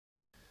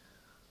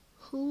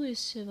Who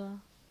is Shiva?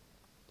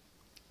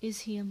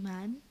 Is he a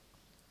man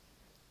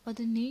or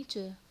the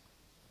nature?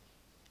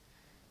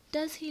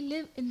 Does he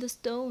live in the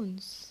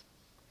stones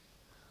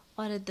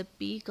or at the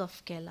peak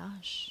of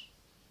Kailash?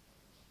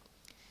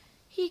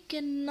 He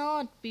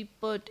cannot be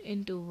put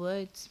into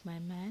words, my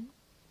man.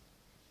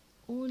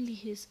 Only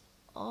his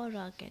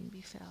aura can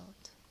be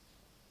felt.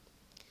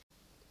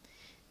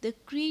 The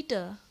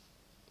creator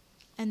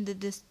and the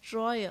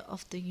destroyer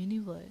of the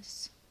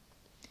universe.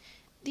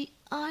 The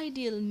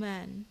ideal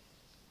man,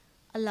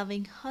 a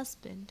loving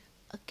husband,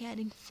 a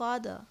caring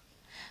father,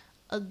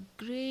 a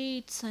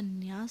great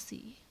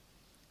sannyasi,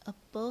 a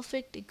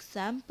perfect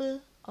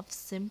example of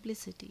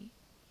simplicity.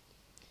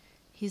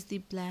 He is the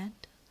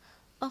blend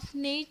of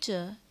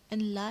nature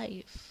and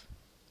life.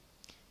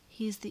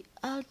 He is the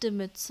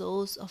ultimate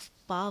source of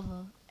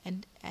power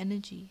and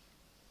energy.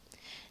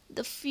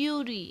 The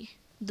fury,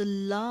 the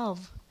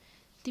love,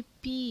 the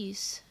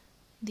peace,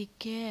 the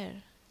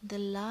care, the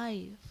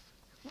life.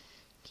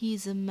 He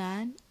is a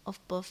man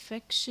of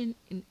perfection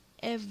in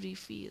every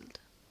field.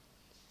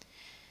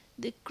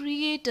 The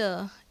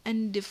creator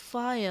and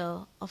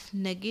defier of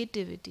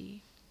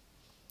negativity.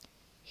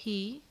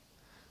 He,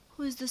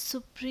 who is the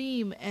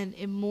supreme and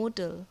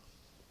immortal,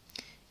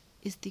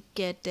 is the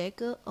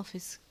caretaker of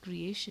his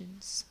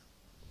creations.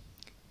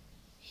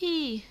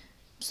 He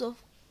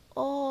of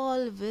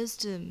all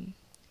wisdom,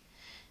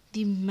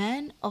 the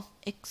man of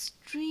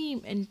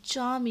extreme and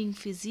charming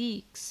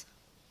physiques,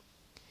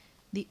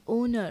 the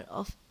owner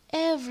of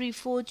every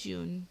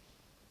fortune,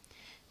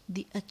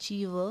 the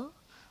achiever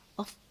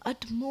of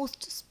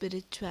utmost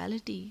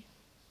spirituality,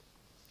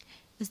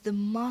 is the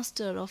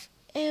master of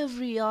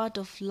every art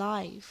of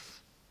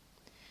life.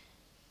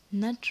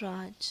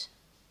 Natraj,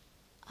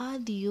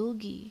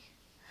 Adiyogi,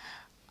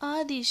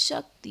 Adi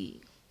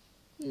Shakti,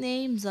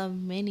 names are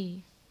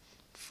many,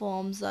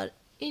 forms are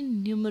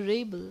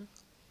innumerable,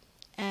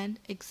 and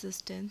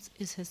existence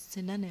is his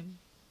synonym.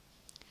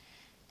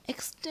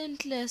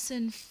 Extentless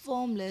and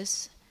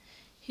formless,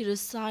 he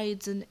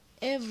resides in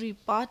every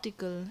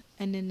particle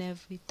and in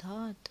every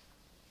thought.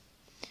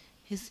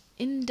 His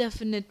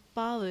indefinite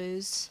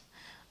powers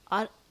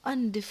are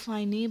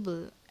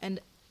undefinable and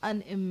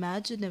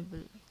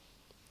unimaginable.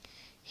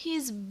 He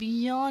is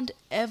beyond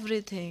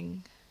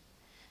everything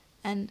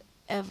and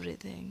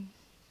everything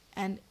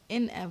and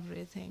in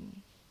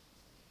everything.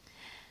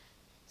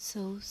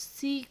 So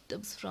seek the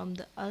from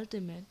the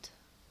ultimate.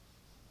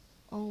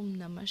 Om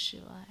Namah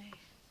Shivaya.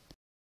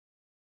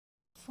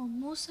 For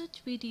more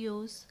such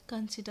videos,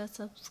 consider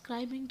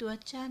subscribing to our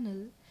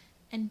channel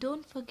and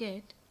don't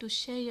forget to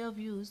share your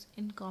views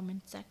in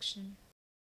comment section.